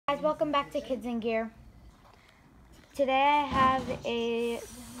Guys, welcome back to Kids in Gear. Today I have a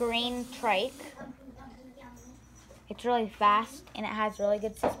green Trike. It's really fast and it has really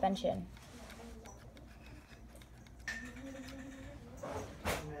good suspension.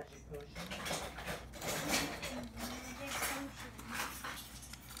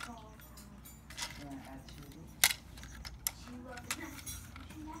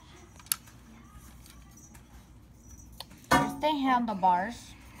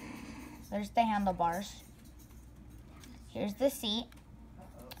 There's the handlebars. Here's the seat.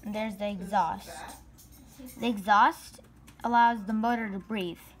 And there's the exhaust. The exhaust allows the motor to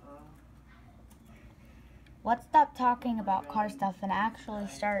breathe. Let's stop talking about car stuff and actually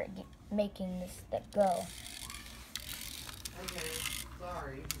start making this thing go. Okay,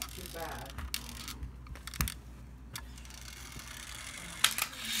 sorry, too bad.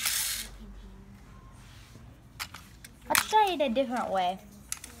 Let's try it a different way.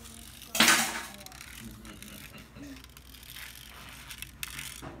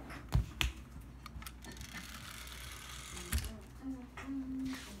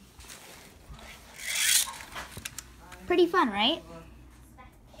 Pretty fun, right?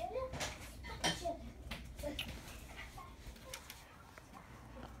 Yes.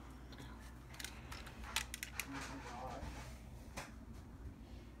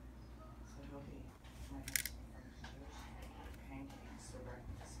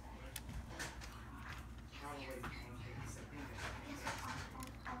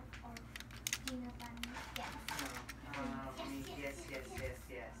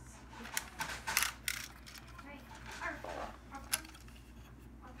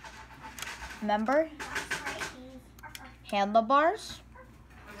 Remember? Handlebars,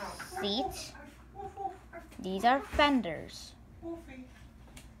 seats, these are fenders,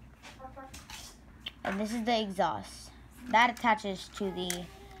 and this is the exhaust. That attaches to the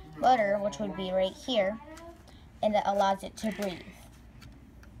motor, which would be right here, and it allows it to breathe.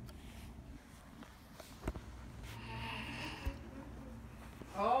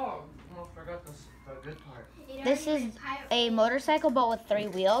 Oh, I forgot the good part. This is a motorcycle but with 3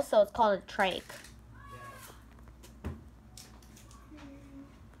 wheels, so it's called a trike.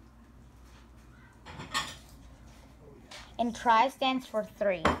 And tri stands for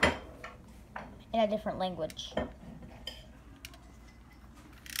 3 in a different language.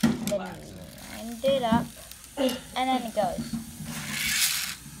 Then you wind it up, and then it goes.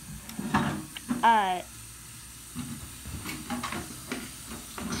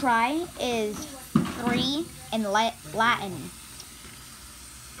 Tri is 3 in Latin.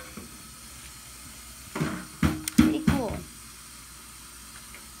 Pretty cool.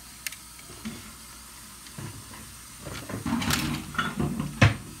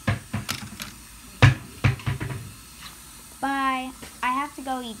 Bye. I have to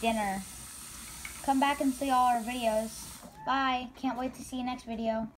go eat dinner. Come back and see all our videos. Bye. Can't wait to see you next video.